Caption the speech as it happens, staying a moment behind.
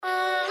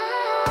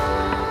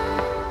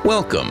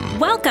Welcome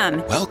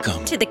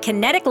to the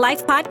Kinetic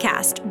Life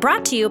Podcast,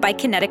 brought to you by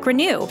Kinetic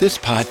Renew. This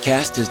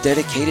podcast is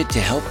dedicated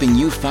to helping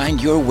you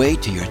find your way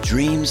to your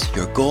dreams,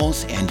 your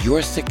goals, and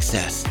your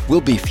success.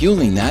 We'll be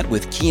fueling that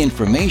with key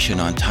information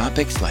on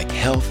topics like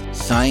health,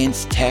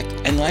 science, tech,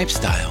 and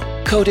lifestyle,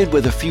 coated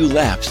with a few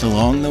laughs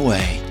along the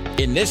way.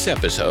 In this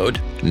episode,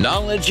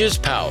 knowledge is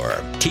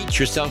power. Teach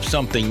yourself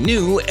something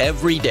new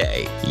every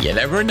day. You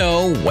never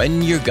know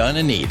when you're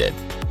gonna need it.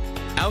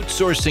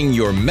 Outsourcing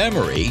your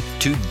memory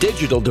to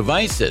digital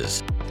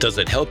devices. Does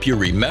it help you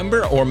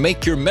remember or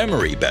make your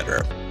memory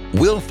better?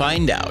 We'll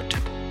find out.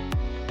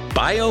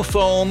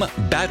 Biofilm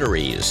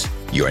Batteries.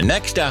 Your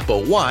next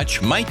Apple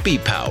Watch might be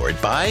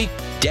powered by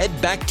dead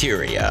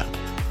bacteria.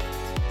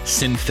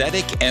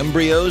 Synthetic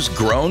embryos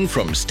grown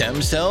from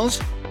stem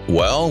cells?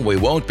 Well, we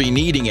won't be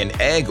needing an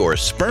egg or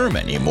sperm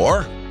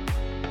anymore.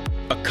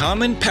 A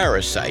common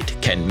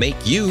parasite can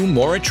make you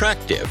more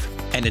attractive,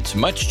 and it's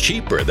much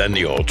cheaper than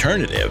the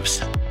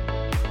alternatives.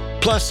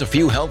 Plus a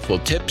few helpful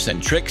tips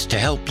and tricks to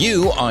help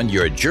you on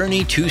your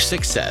journey to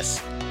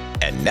success.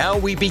 And now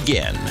we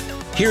begin.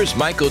 Here's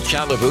Michael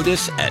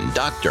Chalavutis and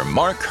Dr.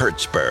 Mark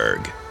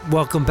Hertzberg.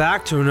 Welcome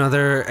back to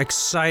another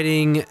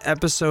exciting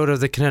episode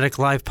of the Kinetic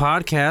Life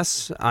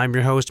Podcast. I'm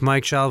your host,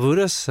 Mike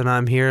Chalavutis, and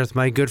I'm here with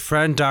my good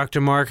friend, Dr.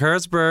 Mark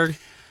Hertzberg.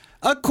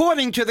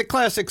 According to the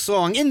classic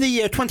song, in the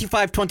year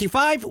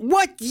 2525,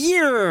 what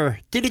year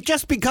did it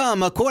just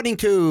become according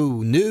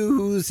to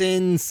News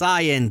and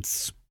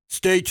Science?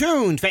 Stay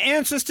tuned for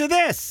answers to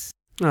this.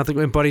 I think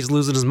my buddy's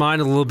losing his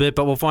mind a little bit,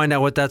 but we'll find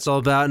out what that's all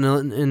about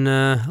in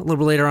a little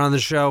bit later on in the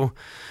show.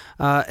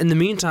 In the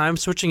meantime,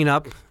 switching it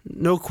up,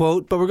 no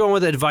quote, but we're going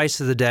with the advice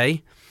of the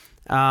day.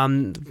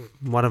 One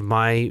of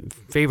my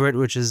favorite,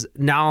 which is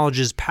knowledge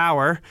is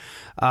power,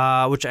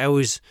 which I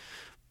always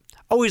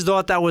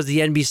thought that was the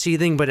NBC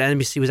thing, but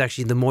NBC was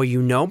actually the more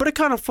you know. But it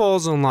kind of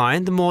falls in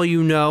line. The more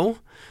you know,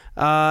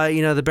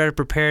 the better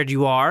prepared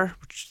you are,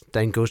 which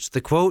then goes to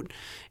the quote.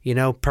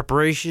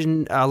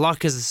 Preparation,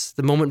 luck is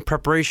the moment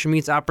preparation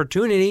meets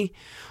opportunity.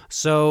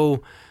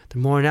 So the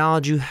more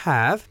knowledge you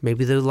have,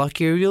 maybe the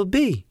luckier you'll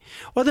be.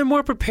 Or the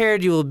more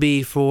prepared you will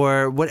be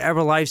for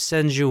whatever life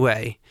sends your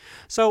way.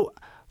 So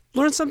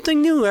learn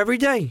something new every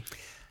day.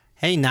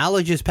 Hey,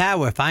 knowledge is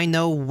power. If I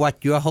know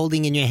what you're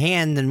holding in your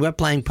hand and we're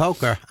playing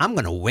poker, I'm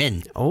going to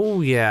win.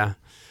 Oh, yeah.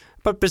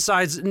 But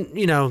besides,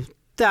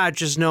 that,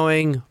 just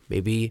knowing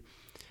maybe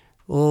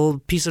a little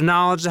piece of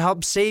knowledge to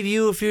help save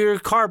you if your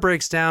car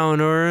breaks down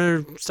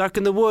or stuck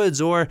in the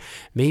woods, or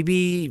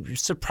maybe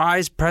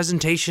surprise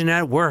presentation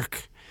at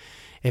work.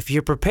 If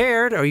you're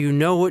prepared or a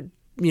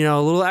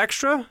little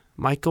extra,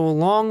 might go a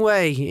long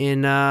way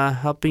in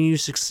helping you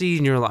succeed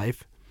in your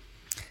life.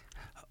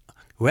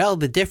 Well,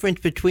 the difference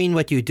between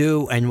what you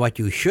do and what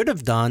you should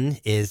have done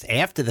is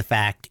after the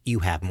fact, you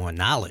have more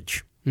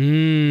knowledge.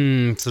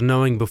 So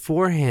knowing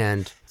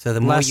beforehand. So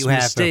the more less you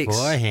have mistakes.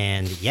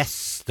 beforehand,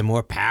 yes, the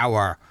more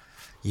power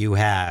you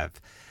have.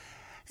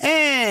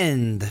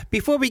 And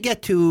before we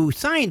get to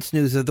science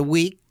news of the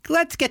week,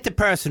 let's get to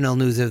personal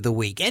news of the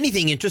week.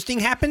 Anything interesting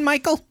happen,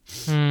 Michael?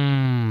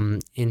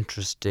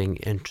 Interesting.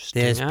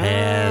 This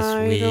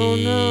past week. I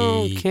don't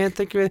know. Can't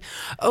think of it.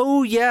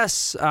 Oh,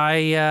 yes.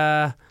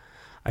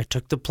 I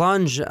took the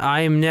plunge.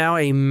 I am now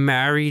a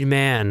married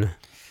man.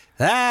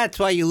 That's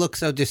why you look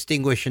so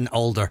distinguished and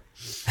older.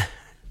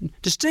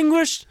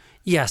 Distinguished?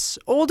 Yes.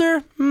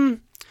 Older?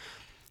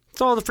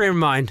 It's all the frame of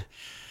mind.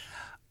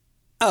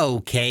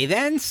 Okay,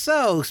 then.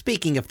 So,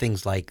 speaking of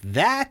things like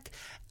that,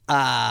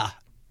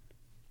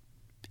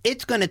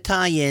 it's going to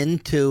tie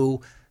into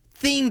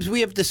themes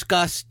we have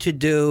discussed to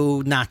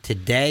do, not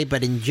today,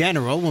 but in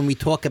general, when we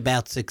talk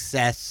about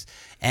success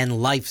and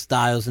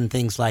lifestyles and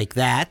things like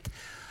that,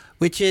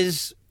 which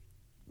is,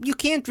 you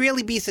can't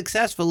really be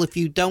successful if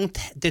you don't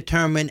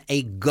determine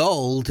a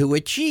goal to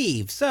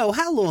achieve. So,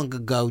 how long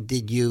ago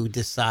did you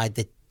decide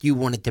that you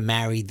wanted to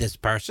marry this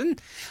person?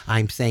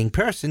 I'm saying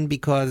person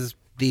because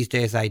these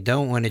days I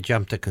don't want to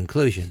jump to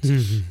conclusions.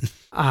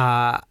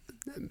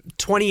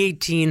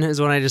 2018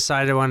 is when I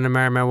decided I wanted to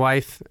marry my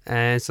wife,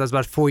 and so that's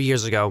about 4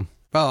 years ago.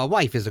 Well, a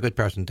wife is a good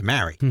person to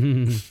marry.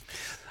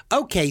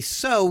 Okay,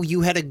 so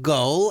you had a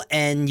goal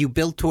and you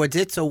built towards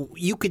it, so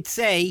you could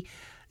say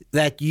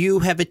that you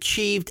have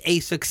achieved a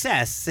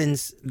success,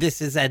 since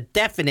this is a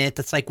definite.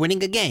 It's like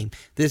winning a game.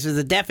 This is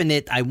a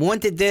definite, I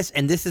wanted this,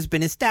 and this has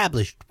been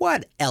established.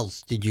 What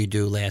else did you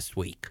do last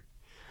week?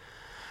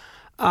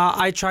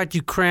 I tried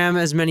to cram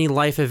as many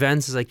life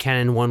events as I can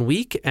in 1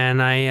 week,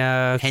 and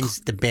I... Hence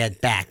the bad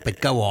back, but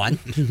go on.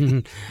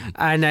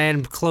 And I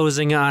am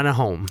closing on a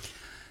home.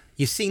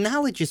 You see,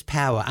 knowledge is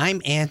power.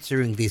 I'm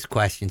answering these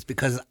questions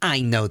because I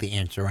know the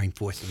answer I'm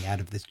forcing out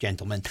of this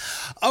gentleman.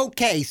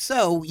 Okay,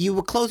 so you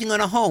were closing on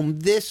a home.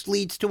 This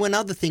leads to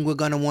another thing we're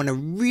going to want to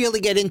really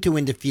get into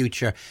in the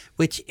future,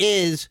 which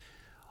is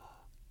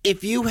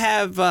if you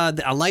have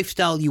a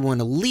lifestyle you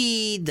want to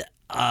lead,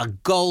 a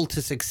goal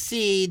to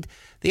succeed,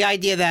 the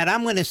idea that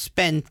I'm going to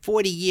spend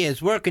 40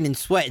 years working and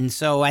sweating,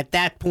 so at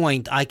that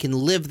point I can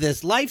live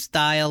this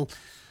lifestyle,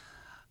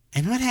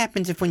 And what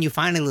happens if when you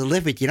finally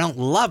live it, you don't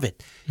love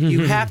it?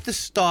 You have to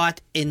start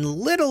in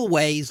little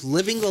ways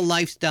living the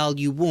lifestyle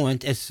you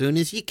want as soon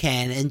as you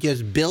can and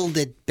just build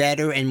it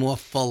better and more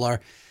fuller,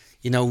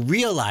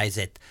 realize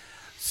it.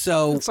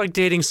 So it's like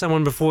dating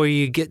someone before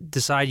you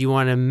decide you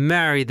want to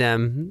marry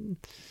them.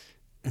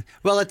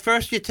 Well, at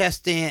first you're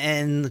testing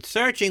and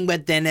searching,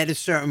 but then at a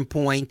certain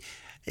point,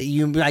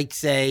 you might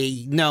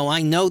say, no,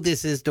 I know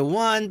this is the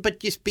one, but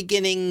just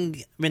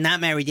beginning, we're not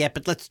married yet,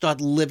 but let's start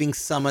living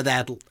some of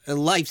that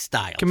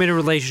lifestyle. Committed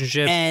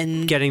relationship,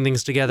 and getting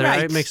things together,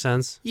 right? Makes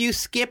sense. You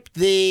skip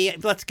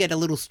let's get a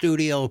little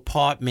studio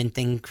apartment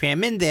and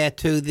cram in there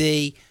to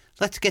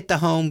let's get the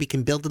home, we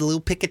can build a little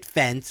picket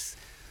fence.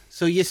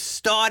 So you're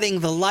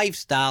starting the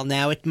lifestyle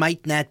now. It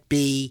might not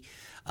be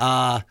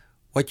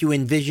what you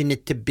envision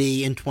it to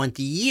be in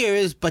 20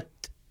 years, but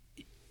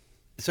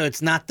so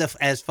it's not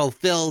as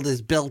fulfilled, as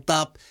built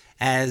up,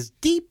 as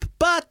deep,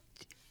 but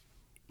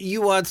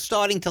you are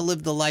starting to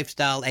live the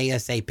lifestyle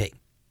ASAP.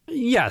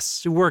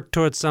 Yes, work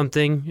towards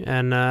something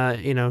and,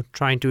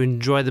 trying to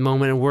enjoy the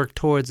moment and work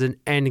towards an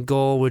end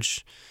goal,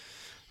 which,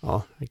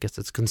 I guess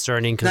it's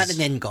concerning. Not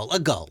an end goal, a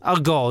goal. A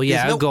goal,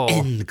 yeah, There's a goal. No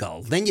end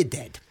goal. Then you're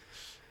dead.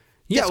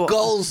 Yeah, There's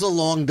goals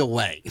along the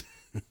way.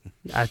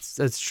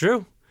 That's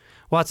true.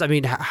 Well,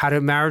 how do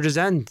marriages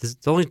end? There's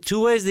only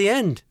two ways to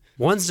end.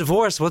 One's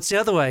divorce. What's the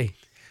other way?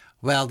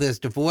 Well, there's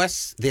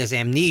divorce, there's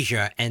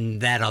amnesia, and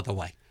that other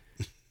way.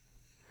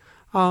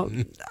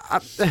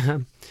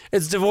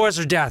 It's divorce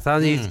or death.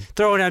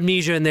 Throw an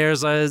amnesia in there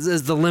as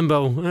the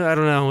limbo. I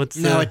don't know.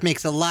 It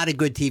makes a lot of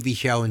good TV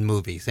show and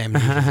movies.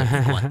 Amnesia's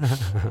a big one.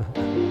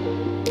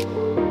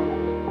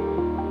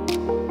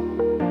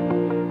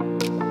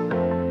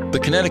 The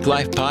Kinetic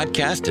Life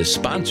podcast is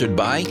sponsored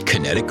by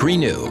Kinetic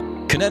Renew.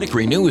 Kinetic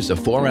Renew is a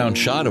 4-ounce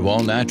shot of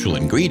all natural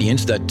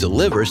ingredients that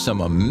deliver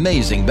some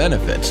amazing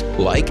benefits,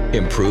 like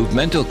improved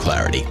mental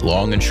clarity,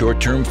 long and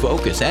short-term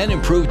focus, and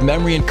improved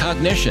memory and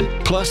cognition.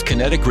 Plus,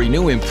 Kinetic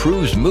Renew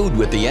improves mood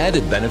with the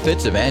added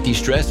benefits of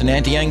anti-stress and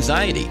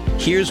anti-anxiety.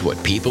 Here's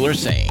what people are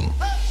saying.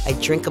 I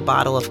drink a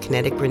bottle of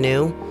Kinetic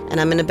Renew, and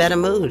I'm in a better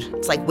mood.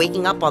 It's like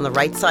waking up on the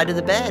right side of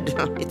the bed.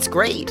 It's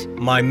great.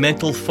 My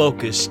mental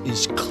focus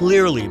is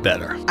clearly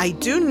better. I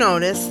do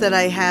notice that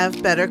I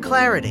have better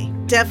clarity.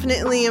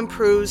 Definitely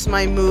improves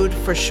my mood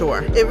for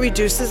sure. It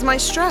reduces my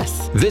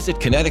stress. Visit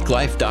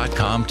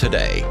kineticlife.com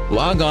today.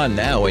 Log on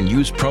now and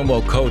use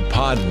promo code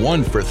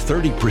POD1 for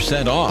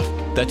 30% off.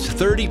 That's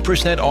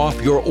 30%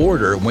 off your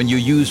order when you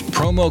use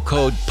promo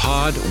code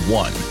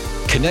POD1.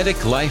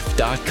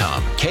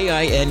 kineticlife.com.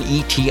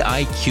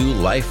 KINETIQ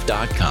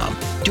life.com.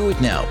 Do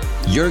it now.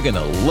 You're going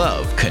to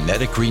love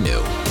Kinetic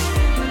Renew.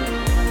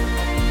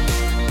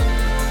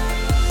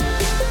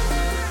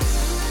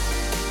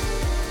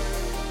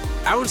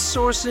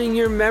 Outsourcing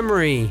your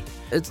memory.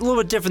 It's a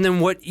little bit different than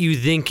what you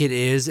think it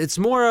is. It's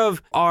more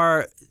of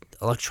our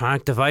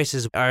electronic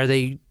devices. Are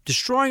they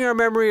destroying our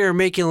memory or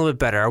making it a little bit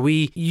better? Are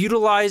we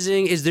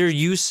utilizing, is their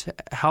use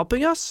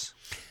helping us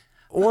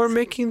or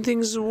making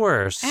things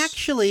worse?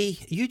 Actually,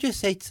 you just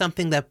said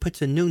something that puts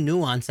a new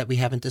nuance that we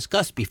haven't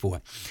discussed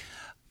before.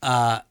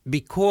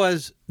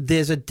 Because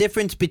there's a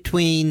difference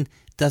between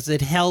does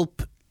it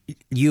help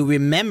you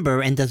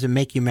remember and does it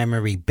make your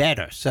memory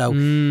better? So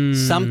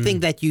something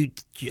that you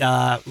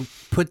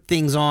put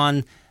things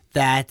on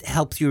that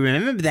helps you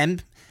remember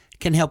them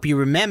can help you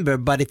remember,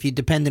 but if you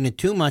depend on it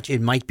too much,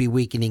 it might be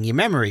weakening your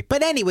memory.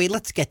 But anyway,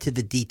 let's get to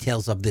the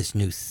details of this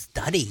new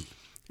study.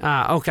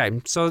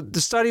 Okay, so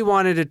the study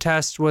wanted to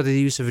test whether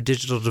the use of a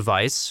digital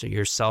device,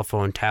 your cell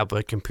phone,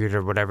 tablet,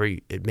 computer, whatever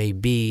it may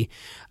be,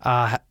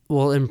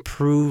 will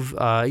improve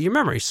your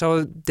memory.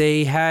 So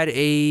they had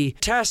a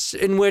test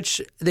in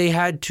which they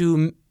had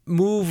to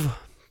move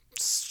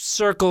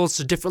circles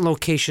to different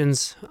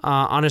locations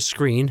on a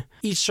screen.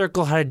 Each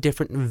circle had a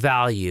different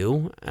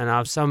value,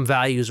 and some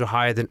values were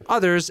higher than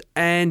others.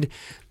 And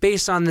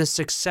based on the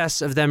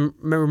success of them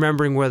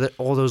remembering where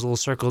all those little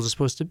circles are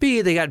supposed to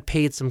be, they got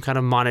paid some kind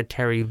of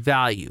monetary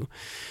value.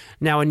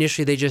 Now,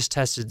 initially, they just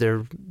tested their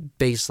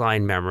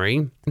baseline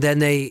memory. Then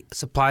they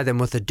supplied them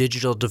with a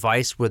digital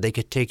device where they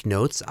could take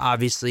notes.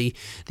 Obviously,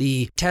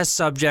 the test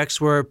subjects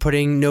were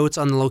putting notes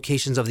on the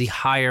locations of the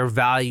higher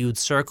valued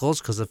circles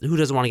because who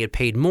doesn't want to get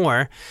paid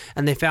more?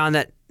 And they found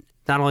that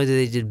not only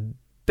did they did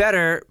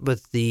better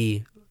with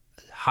the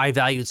high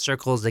valued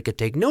circles they could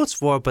take notes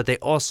for, but they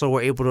also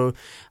were able to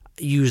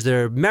use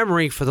their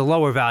memory for the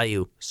lower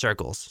value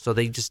circles. So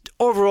they just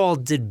overall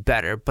did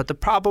better. But the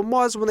problem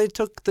was when they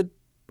took the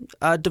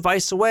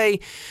device away,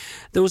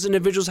 those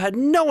individuals had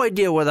no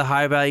idea where the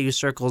high value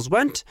circles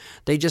went.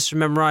 They just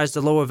memorized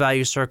the lower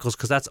value circles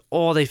because that's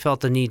all they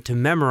felt the need to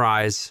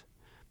memorize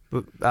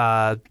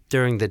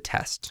during the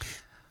test.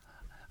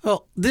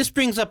 Well, this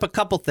brings up a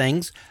couple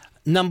things.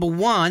 Number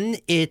one,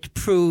 it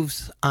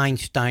proves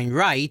Einstein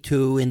right,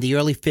 who in the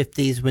early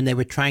 50s, when they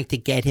were trying to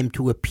get him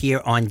to appear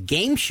on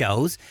game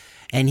shows,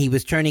 and he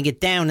was turning it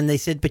down, and they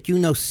said, but you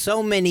know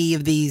so many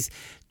of these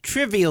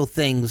trivial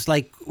things,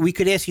 like we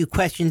could ask you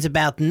questions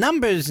about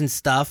numbers and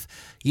stuff,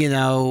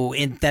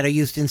 that are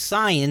used in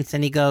science.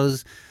 And he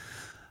goes,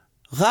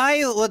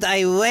 Why would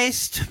I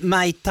waste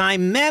my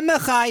time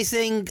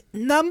memorizing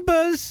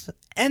numbers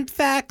and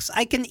facts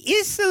I can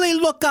easily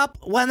look up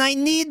when I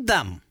need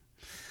them?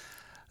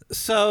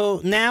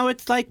 So now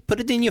it's like, put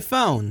it in your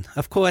phone.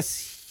 Of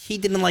course, he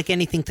didn't like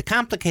anything to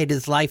complicate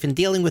his life, and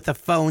dealing with a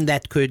phone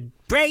that could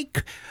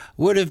break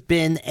would have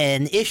been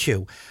an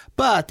issue.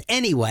 But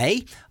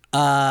anyway,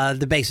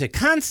 the basic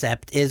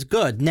concept is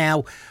good.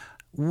 Now,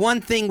 one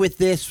thing with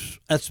this,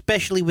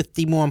 especially with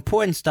the more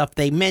important stuff,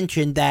 they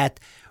mentioned that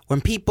when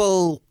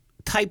people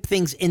type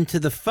things into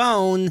the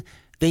phone,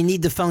 they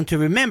need the phone to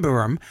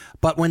remember them.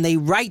 But when they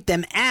write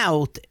them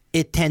out,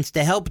 it tends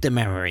to help the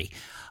memory.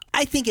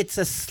 I think it's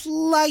a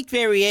slight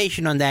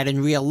variation on that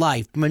in real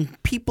life. When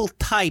people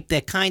type,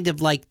 they're kind of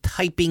like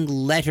typing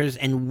letters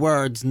and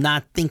words,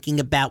 not thinking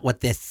about what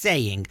they're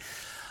saying.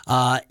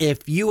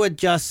 If you are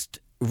just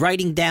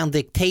writing down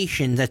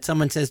dictation that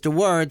someone says the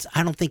words,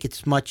 I don't think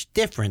it's much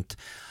different.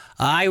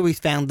 I always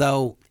found,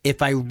 though,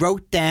 if I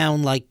wrote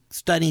down, like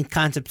studying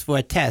concepts for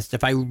a test,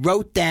 if I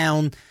wrote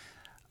down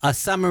a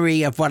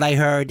summary of what I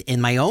heard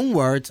in my own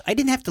words, I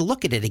didn't have to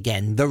look at it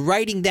again. The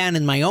writing down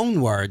in my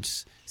own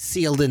words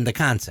sealed in the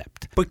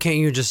concept. But can't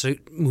you just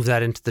move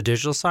that into the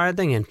digital side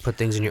thing and put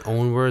things in your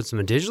own words from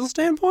a digital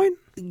standpoint?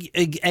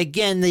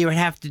 Again, they would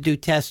have to do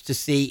tests to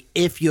see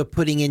if you're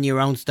putting in your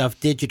own stuff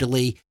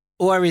digitally.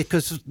 Or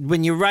because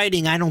when you're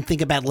writing, I don't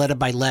think about letter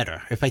by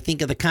letter. If I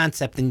think of the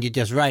concept and you're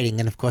just writing,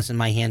 and of course in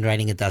my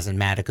handwriting it doesn't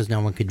matter because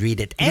no one could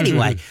read it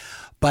anyway.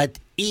 But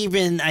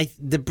even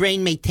the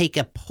brain may take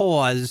a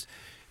pause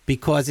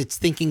because it's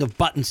thinking of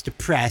buttons to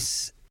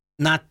press,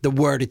 not the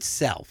word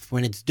itself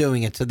when it's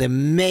doing it. So there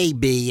may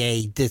be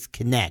a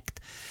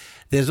disconnect.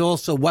 There's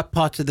also what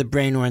parts of the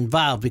brain are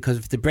involved, because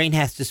if the brain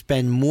has to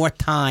spend more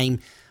time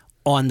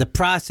on the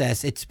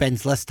process, it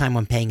spends less time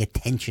on paying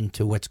attention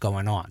to what's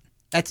going on.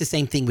 That's the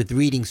same thing with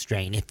reading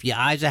strain. If your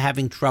eyes are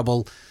having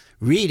trouble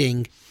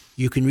reading,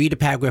 you can read a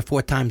paragraph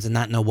 4 times and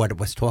not know what it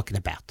was talking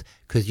about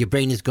because your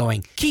brain is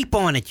going, keep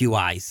on it, you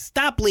eyes.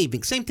 Stop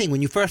leaving. Same thing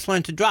when you first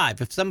learn to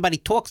drive. If somebody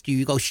talks to you,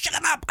 you go,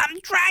 shut up, I'm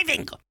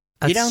driving.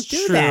 You don't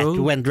do that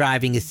when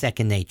driving is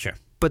second nature.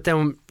 But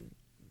then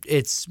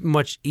it's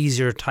much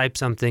easier to type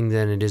something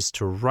than it is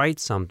to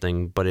write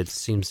something, but it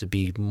seems to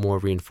be more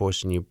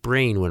reinforced in your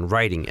brain when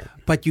writing it.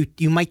 But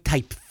you might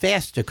type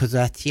faster because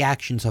that's the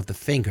actions of the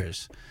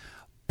fingers.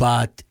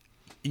 But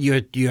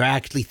you're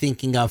actually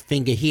thinking of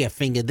finger here,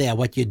 finger there,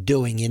 what you're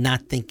doing. You're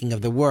not thinking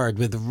of the word.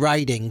 With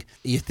writing,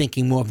 you're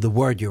thinking more of the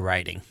word you're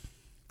writing.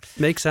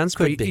 Makes sense,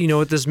 but you know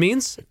what this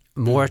means?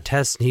 More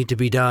tests need to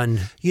be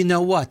done. You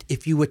know what?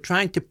 If you were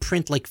trying to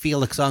print like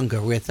Felix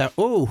Unger with,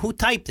 who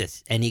typed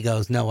this? And he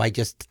goes, no, I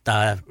just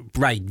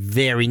write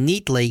very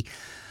neatly.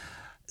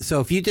 So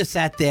if you just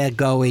sat there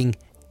going,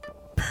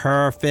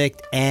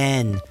 perfect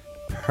N,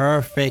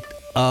 perfect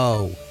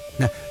O.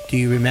 Now, do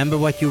you remember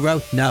what you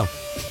wrote? No.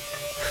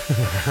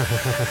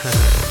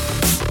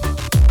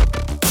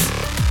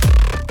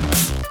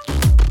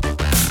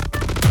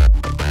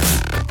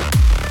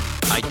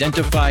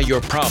 Identify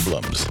your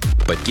problems,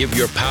 but give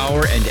your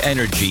power and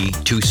energy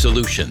to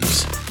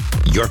solutions.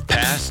 Your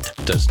past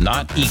does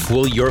not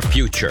equal your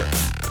future.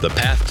 The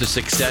path to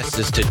success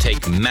is to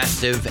take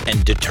massive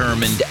and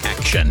determined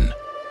action.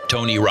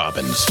 Tony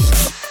Robbins.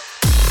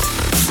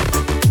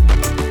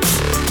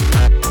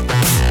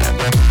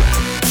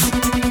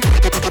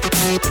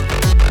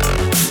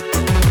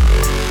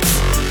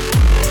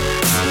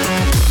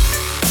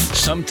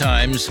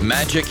 Sometimes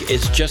magic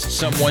is just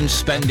someone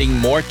spending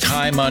more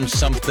time on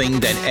something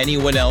than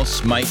anyone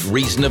else might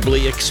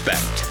reasonably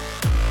expect.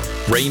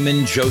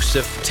 Raymond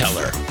Joseph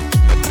Teller.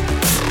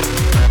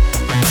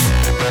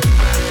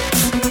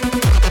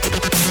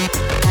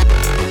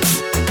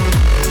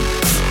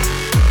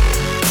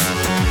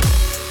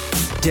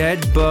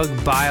 Dead bug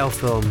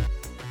biofilm,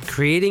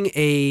 creating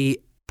a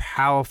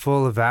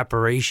powerful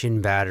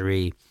evaporation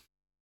battery.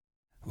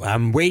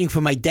 I'm waiting for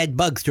my dead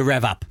bugs to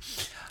rev up.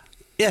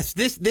 Yes,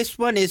 this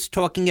one is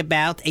talking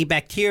about a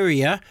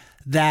bacteria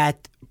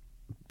that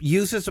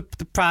uses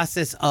the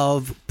process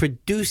of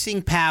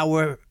producing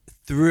power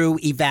through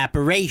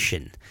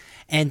evaporation.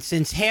 And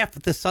since half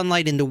of the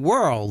sunlight in the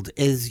world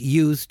is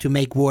used to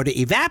make water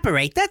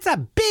evaporate, that's a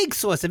big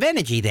source of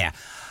energy there.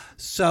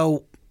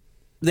 So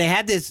they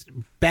had this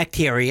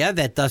bacteria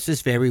that does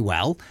this very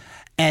well.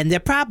 And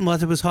their problem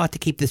was it was hard to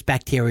keep this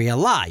bacteria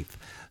alive.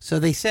 So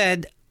they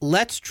said,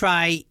 let's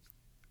try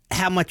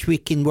how much we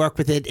can work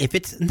with it if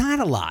it's not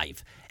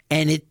alive.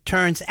 And it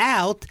turns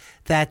out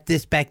that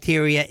this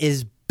bacteria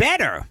is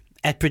better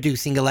at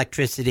producing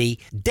electricity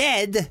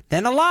dead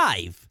than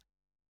alive.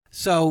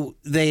 So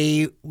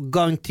they're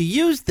going to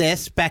use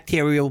this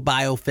bacterial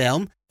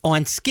biofilm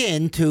on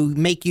skin to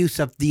make use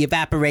of the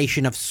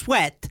evaporation of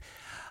sweat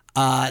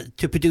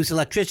to produce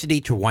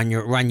electricity to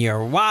run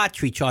your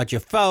watch, recharge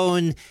your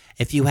phone.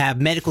 If you have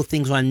medical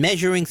things on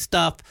measuring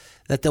stuff,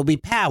 that they'll be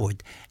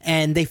powered.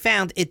 And they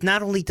found it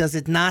not only does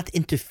it not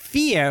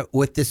interfere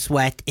with the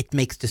sweat, it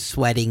makes the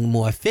sweating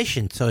more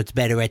efficient. So it's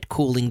better at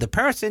cooling the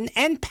person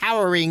and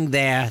powering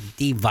their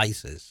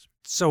devices.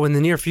 So in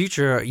the near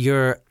future,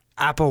 your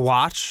Apple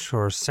Watch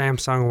or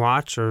Samsung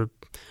Watch or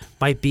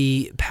might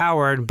be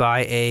powered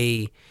by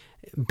a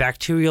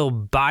bacterial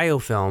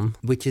biofilm.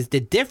 Which is the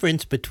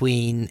difference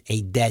between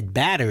a dead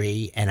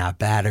battery and a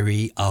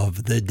battery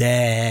of the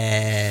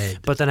dead.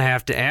 But then I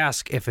have to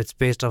ask if it's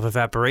based off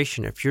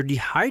evaporation. If you're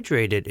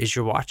dehydrated, is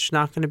your watch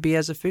not going to be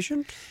as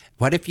efficient?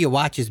 What if your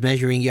watch is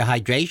measuring your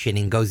hydration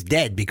and goes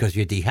dead because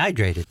you're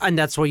dehydrated? And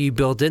that's why you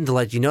built in to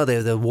let you know they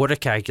have the water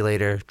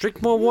calculator.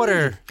 Drink more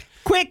water.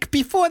 Quick,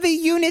 before the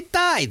unit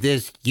dies.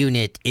 This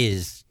unit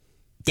is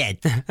dead.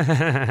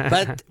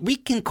 But we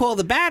can call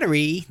the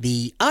battery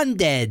the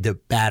undead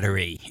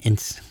battery.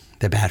 It's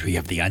the battery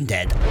of the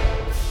undead.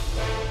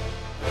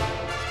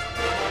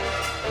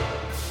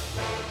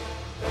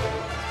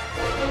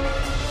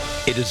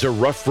 It is a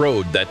rough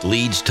road that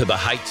leads to the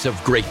heights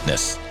of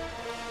greatness.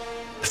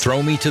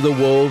 Throw me to the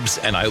wolves,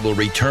 and I will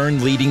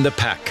return leading the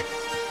pack.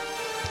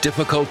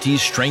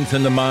 Difficulties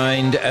strengthen the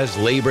mind as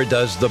labor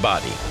does the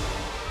body.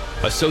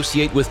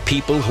 Associate with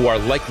people who are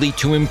likely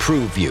to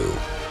improve you.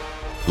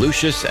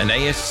 Lucius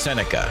Annaeus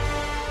Seneca.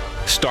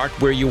 Start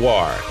where you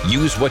are.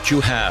 Use what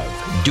you have.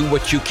 Do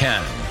what you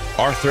can.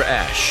 Arthur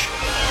Ashe.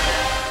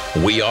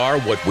 We are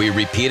what we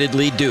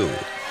repeatedly do.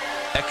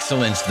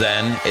 Excellence,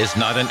 then, is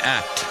not an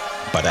act,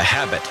 but a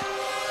habit.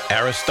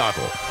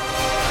 Aristotle.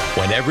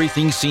 When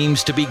everything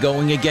seems to be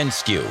going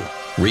against you,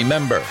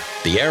 remember,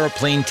 the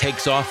airplane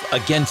takes off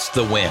against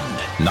the wind,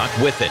 not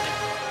with it.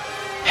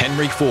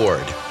 Henry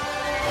Ford.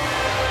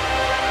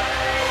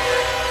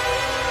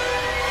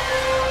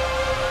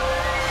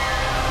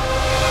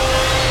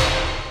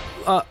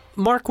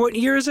 Mark, what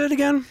year is it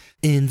again?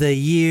 In the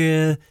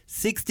year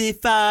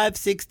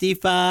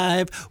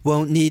 65,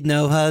 won't need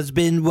no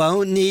husband,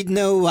 won't need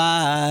no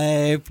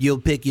wife.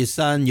 You'll pick your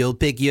son, you'll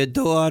pick your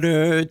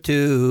daughter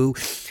too.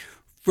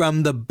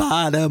 From the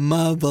bottom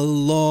of a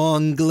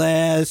long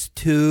glass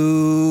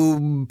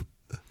tube.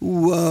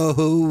 Whoa,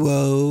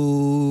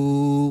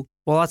 whoa.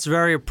 Well, that's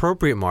very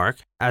appropriate, Mark,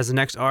 as the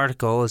next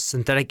article is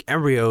synthetic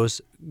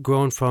embryos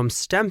grown from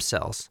stem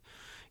cells.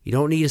 You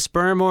don't need a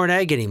sperm or an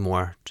egg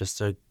anymore,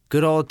 just a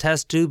good old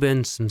test tube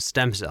and some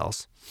stem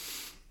cells.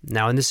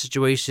 Now, in this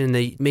situation,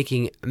 they're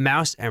making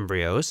mouse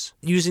embryos,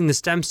 using the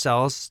stem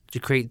cells to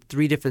create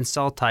 3 different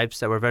cell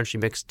types that were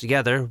eventually mixed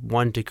together,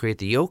 one to create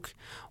the yolk,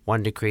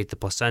 one to create the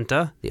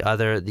placenta, the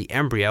other the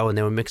embryo, and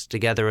they were mixed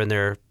together in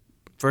their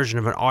version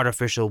of an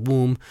artificial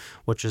womb,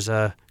 which is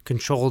a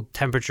controlled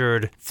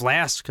temperatured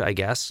flask, I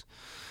guess,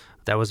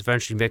 that was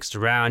eventually mixed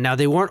around. Now,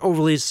 they weren't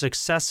overly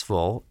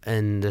successful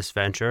in this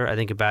venture. I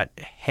think about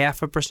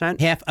 0.5%.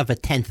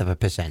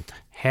 0.5%.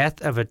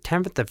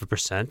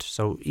 0.5%,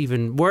 so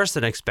even worse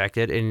than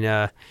expected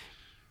in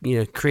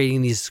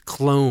creating these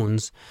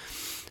clones.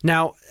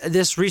 Now,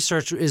 this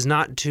research is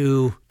not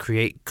to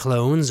create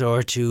clones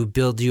or to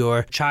build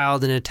your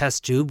child in a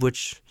test tube,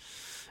 which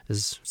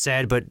is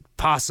sad but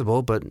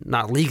possible, but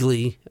not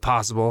legally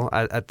possible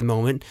at the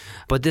moment.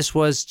 But this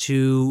was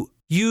to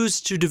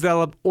use to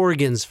develop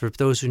organs for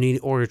those who need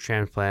organ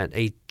transplant,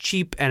 a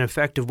cheap and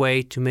effective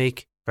way to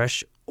make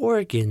fresh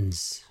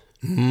organs.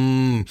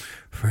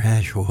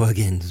 Fresh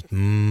organs.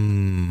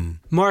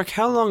 Mark,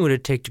 how long would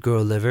it take to grow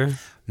a liver?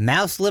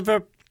 Mouse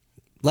liver,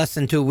 less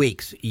than 2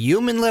 weeks.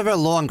 Human liver,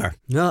 longer.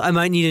 No, I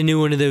might need a new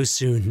one of those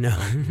soon. No.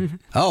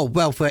 Oh,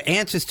 well, for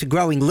answers to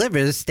growing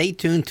livers, stay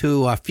tuned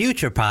to our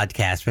future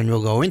podcast when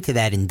we'll go into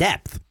that in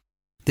depth.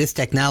 This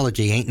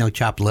technology ain't no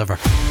chopped liver.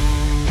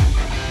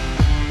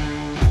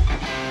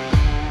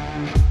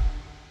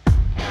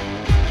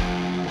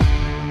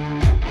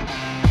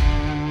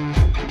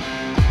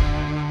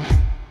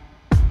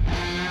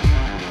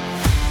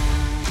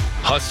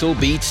 Hustle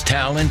beats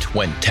talent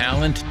when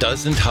talent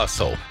doesn't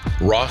hustle.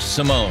 Ross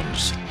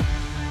Simones.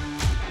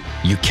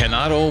 You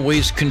cannot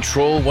always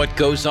control what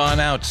goes on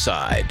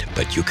outside,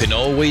 but you can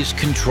always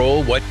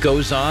control what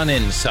goes on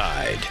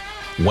inside.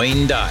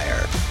 Wayne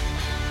Dyer.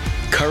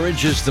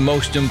 Courage is the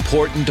most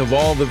important of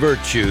all the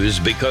virtues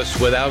because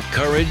without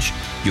courage,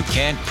 you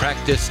can't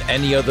practice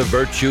any other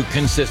virtue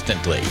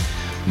consistently.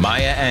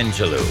 Maya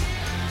Angelou.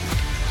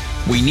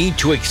 We need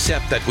to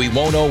accept that we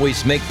won't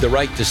always make the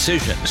right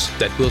decisions,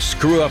 that we'll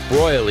screw up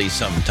royally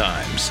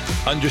sometimes.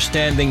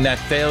 Understanding that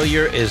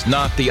failure is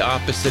not the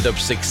opposite of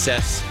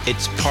success,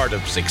 it's part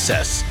of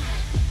success.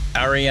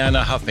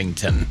 Arianna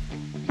Huffington.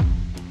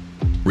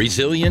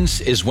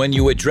 Resilience is when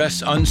you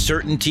address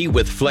uncertainty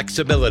with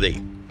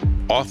flexibility.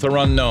 Author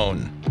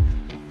unknown.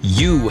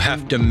 You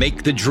have to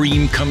make the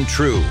dream come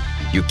true.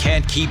 You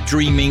can't keep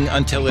dreaming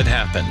until it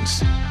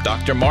happens.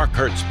 Dr. Mark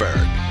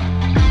Hertzberg.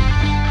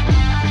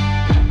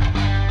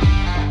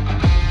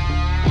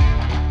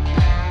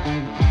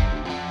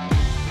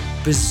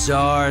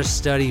 Bizarre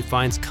study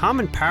finds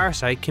common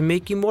parasite can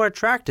make you more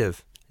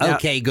attractive. Now,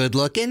 Okay, good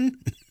looking.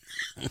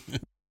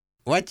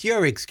 What's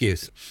your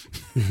excuse?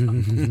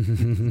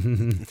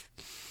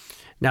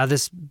 Now,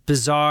 this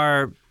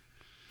bizarre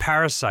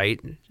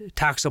parasite,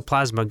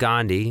 Toxoplasma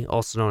gondii,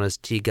 also known as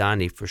T.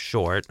 gondii for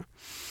short,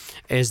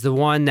 is the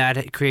one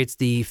that creates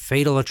the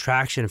fatal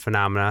attraction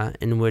phenomena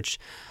in which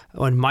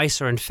when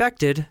mice are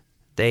infected,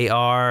 they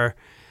are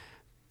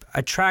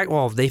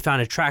they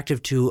found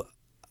attractive to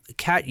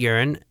cat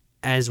urine,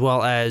 as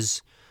well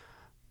as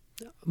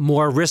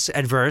more risk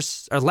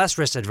adverse or less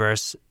risk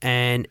adverse,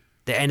 and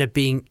they end up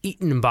being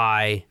eaten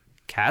by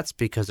cats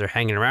because they're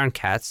hanging around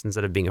cats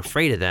instead of being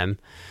afraid of them,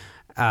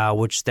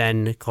 which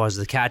then causes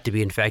the cat to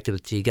be infected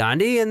with T.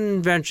 gondii and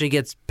eventually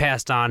gets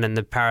passed on, and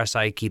the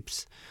parasite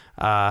keeps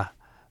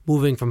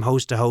moving from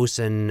host to host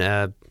and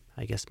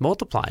I guess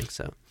multiplying.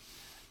 So.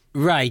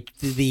 Right.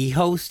 The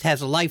host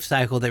has a life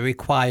cycle that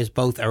requires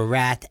both a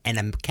rat and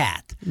a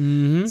cat.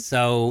 Mm-hmm.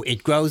 So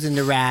it grows in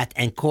the rat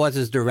and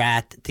causes the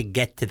rat to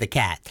get to the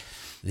cat.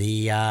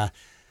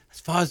 As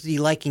far as the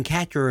liking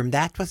cat urine,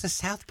 that was a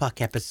South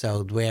Park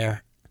episode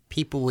where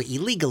people were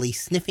illegally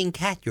sniffing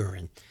cat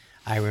urine,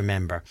 I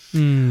remember.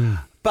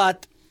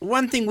 But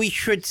one thing we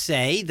should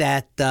say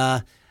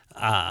that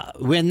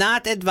we're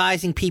not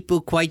advising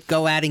people quite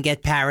go out and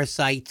get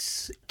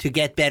parasites to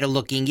get better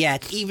looking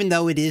yet, even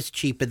though it is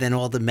cheaper than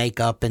all the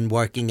makeup and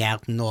working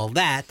out and all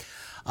that.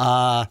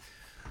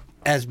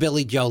 As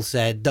Billy Joel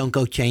said, don't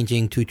go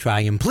changing to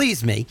try and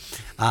please me.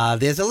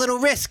 There's a little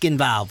risk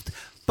involved.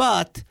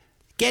 But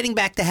getting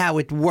back to how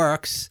it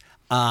works,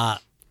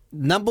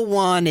 number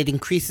one, it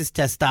increases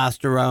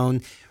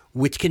testosterone,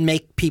 which can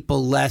make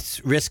people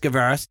less risk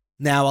averse.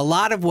 Now, a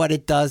lot of what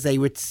it does, they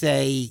would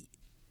say,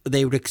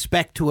 they would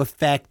expect to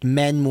affect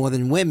men more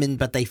than women,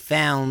 but they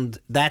found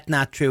that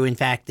not true. In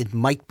fact, it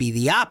might be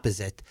the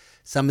opposite.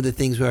 Some of the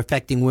things were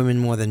affecting women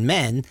more than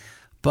men,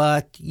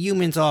 but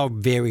humans are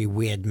very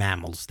weird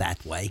mammals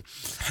that way.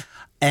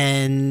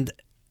 And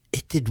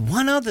it did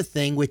one other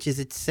thing, which is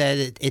it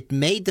said it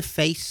made the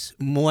face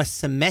more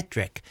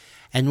symmetric.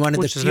 And one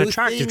of the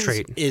few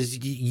things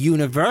is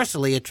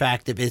universally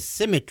attractive is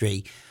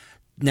symmetry.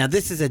 Now,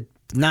 this is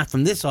not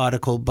from this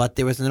article, but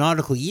there was an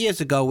article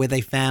years ago where they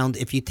found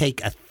if you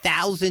take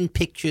 1,000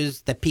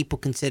 pictures that people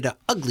consider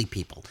ugly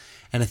people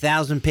and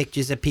 1,000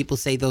 pictures that people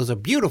say those are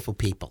beautiful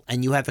people,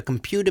 and you have a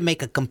computer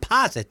make a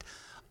composite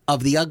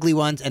of the ugly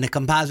ones and a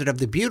composite of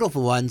the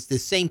beautiful ones, the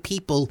same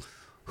people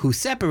who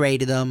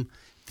separated them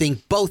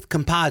think both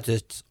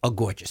composites are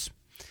gorgeous.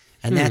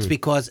 And that's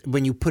because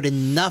when you put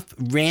enough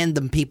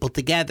random people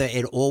together,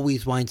 it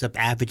always winds up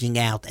averaging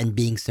out and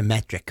being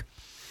symmetric.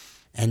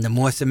 And the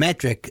more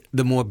symmetric,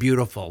 the more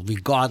beautiful,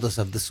 regardless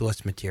of the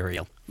source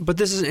material. But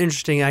this is an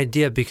interesting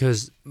idea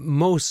because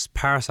most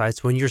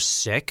parasites, when you're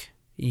sick,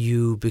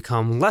 you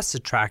become less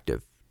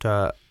attractive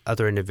to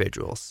other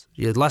individuals.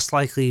 You're less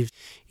likely,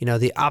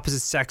 the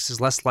opposite sex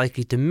is less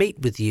likely to mate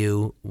with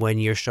you when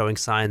you're showing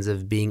signs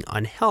of being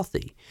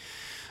unhealthy.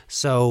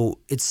 So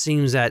it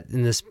seems that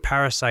in this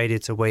parasite,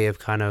 it's a way of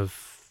kind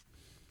of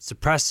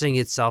suppressing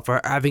itself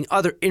or having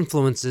other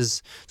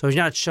influences. So it's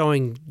not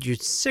showing your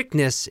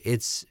sickness,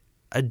 it's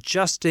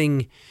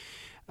adjusting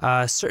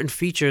certain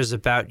features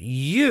about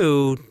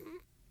you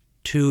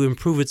to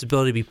improve its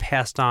ability to be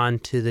passed on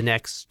to the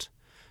next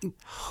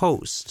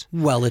host.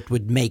 Well, it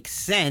would make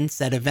sense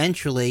that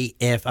eventually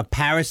if a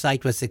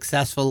parasite was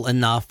successful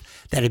enough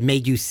that it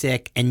made you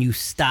sick and you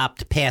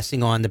stopped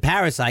passing on the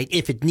parasite,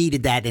 if it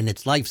needed that in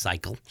its life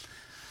cycle,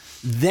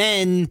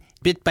 then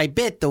bit by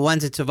bit, the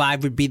ones that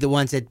survived would be the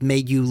ones that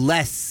made you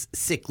less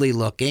sickly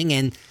looking,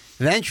 and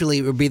eventually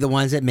it would be the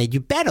ones that made you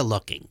better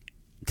looking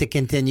to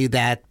continue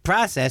that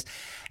process.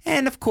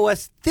 And of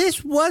course,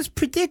 this was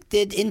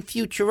predicted in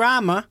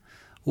Futurama,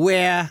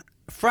 where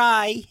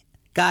Fry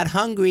got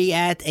hungry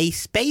at a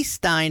space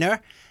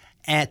diner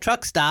at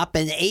truck stop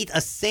and ate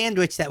a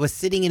sandwich that was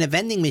sitting in a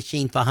vending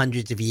machine for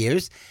hundreds of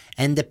years,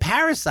 and the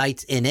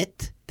parasites in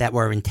it that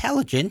were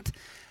intelligent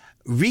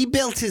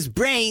rebuilt his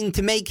brain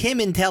to make him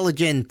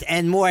intelligent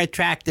and more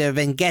attractive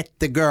and get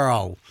the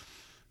girl.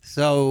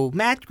 So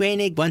Matt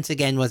Groening once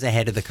again was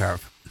ahead of the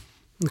curve.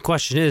 The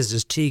question is,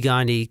 does T.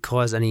 gondii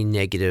cause any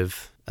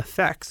negative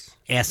effects?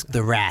 Ask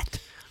the rat.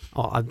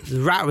 Oh,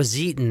 the rat was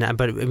eaten,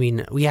 but I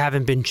mean, we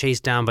haven't been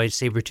chased down by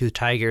saber-toothed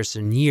tigers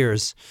in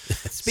years.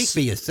 Speak for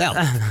yourself.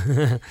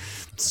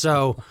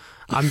 So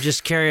I'm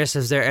just curious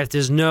if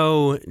there's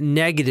no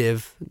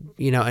negative,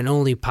 and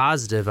only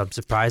positive. I'm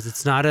surprised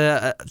it's not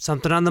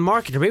something on the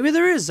market, or maybe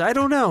there is. I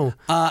don't know.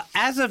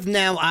 As of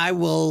now, I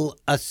will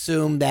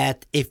assume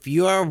that if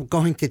you're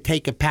going to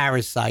take a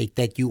parasite,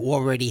 that you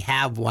already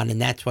have one,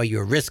 and that's why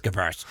you're risk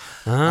averse.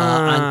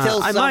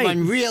 Until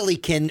someone really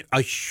can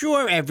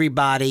assure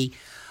everybody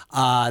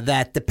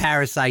that the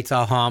parasites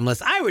are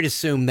harmless, I would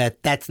assume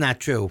that that's not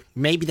true.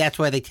 Maybe that's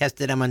why they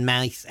tested them on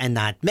mice and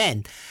not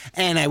men.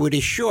 And I would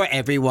assure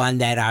everyone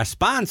that our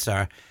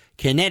sponsor,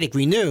 Kinetic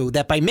Renew,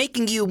 that by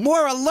making you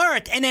more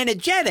alert and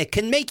energetic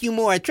can make you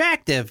more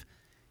attractive,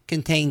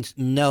 contains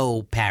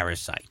no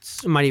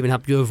parasites. It might even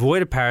help you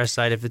avoid a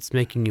parasite if it's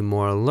making you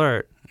more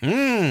alert.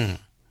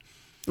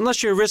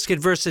 Unless you're a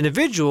risk-adverse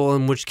individual,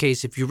 in which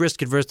case, if you're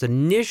risk-adverse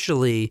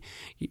initially,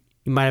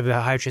 you might have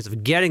a higher chance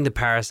of getting the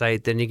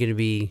parasite than you're going to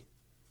be,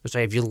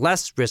 if you're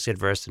less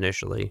risk-adverse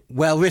initially.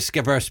 Well,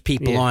 risk-averse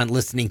people aren't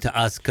listening to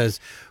us because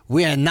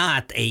we're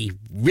not a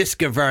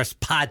risk-averse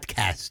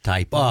podcast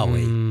type, are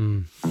we?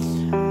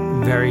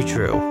 Very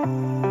true.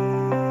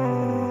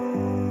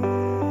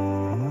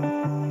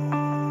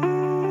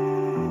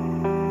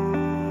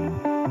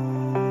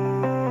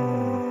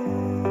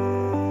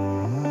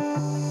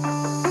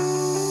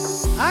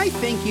 I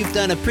think you've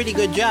done a pretty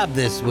good job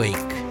this week.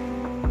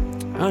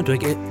 Oh, do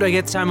I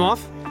get time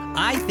off?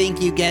 I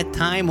think you get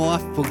time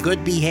off for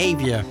good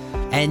behavior,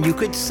 and you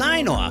could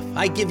sign off.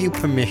 I give you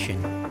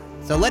permission.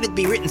 So let it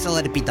be written, so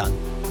let it be done.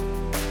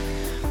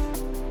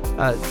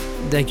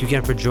 Thank you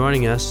again for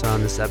joining us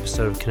on this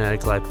episode of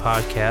Kinetic Life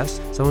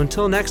Podcast. So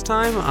until next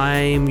time,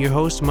 I'm your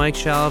host, Mike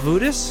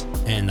Shalavudis.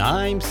 And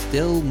I'm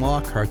still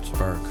Mark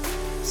Hertzberg.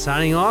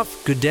 Signing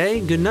off. Good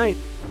day, good night.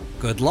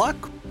 Good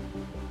luck.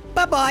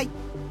 Bye-bye.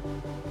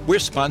 We're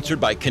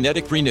sponsored by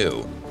Kinetic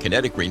Renew.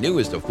 Kinetic Renew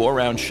is the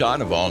 4-ounce shot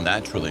of all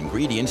natural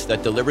ingredients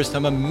that delivers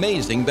some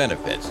amazing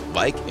benefits,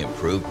 like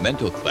improved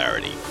mental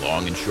clarity,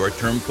 long and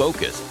short-term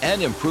focus,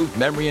 and improved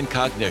memory and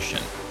cognition.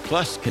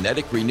 Plus,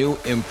 Kinetic Renew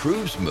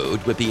improves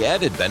mood with the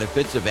added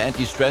benefits of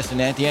anti-stress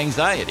and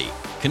anti-anxiety.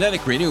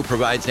 Kinetic Renew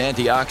provides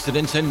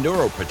antioxidants and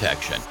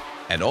neuroprotection.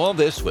 And all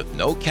this with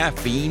no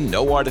caffeine,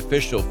 no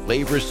artificial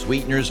flavors,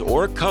 sweeteners,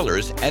 or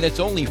colors, and it's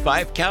only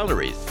 5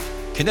 calories.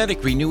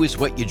 Kinetic Renew is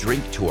what you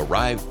drink to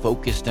arrive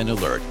focused and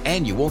alert,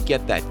 and you won't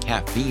get that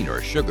caffeine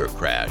or sugar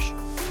crash.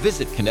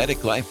 Visit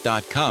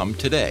kineticlife.com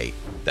today.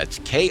 That's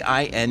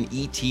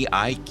KINETIQ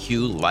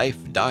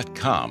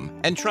life.com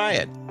and try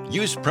it.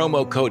 Use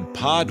promo code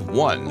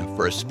POD1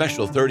 for a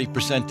special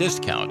 30%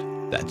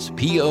 discount. That's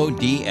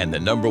POD and the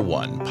number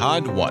 1,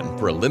 POD1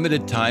 for a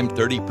limited time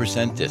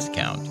 30%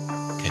 discount.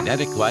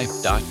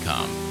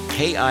 Kineticlife.com.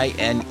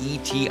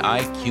 KINETIQ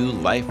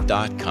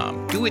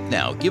life.com. Do it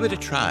now. Give it a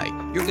try.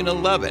 You're going to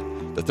love it.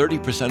 The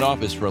 30%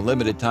 off is for a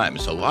limited time,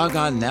 so log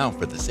on now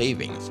for the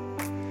savings.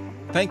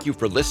 Thank you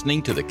for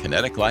listening to the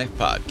Kinetic Life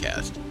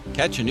Podcast.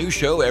 Catch a new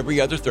show every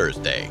other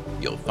Thursday.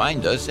 You'll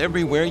find us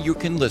everywhere you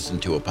can listen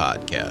to a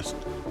podcast.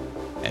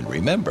 And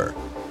remember,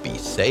 be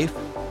safe,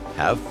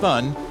 have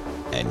fun,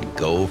 and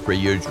go for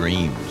your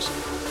dreams.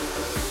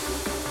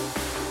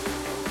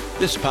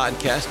 This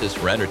podcast is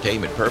for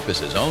entertainment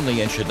purposes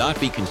only and should not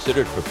be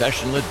considered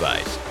professional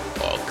advice.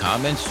 All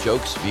comments,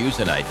 jokes, views,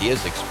 and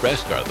ideas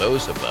expressed are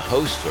those of the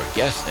hosts or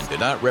guests and do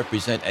not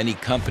represent any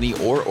company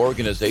or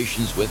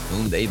organizations with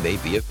whom they may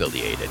be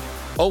affiliated.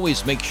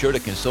 Always make sure to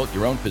consult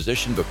your own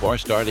physician before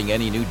starting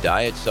any new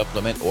diet,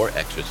 supplement, or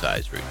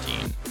exercise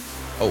routine.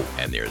 Oh,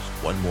 and there's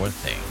one more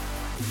thing.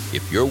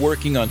 If you're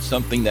working on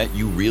something that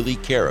you really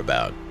care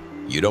about,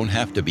 you don't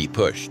have to be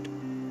pushed.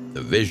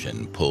 The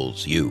vision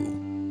pulls you.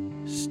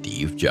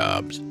 Steve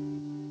Jobs.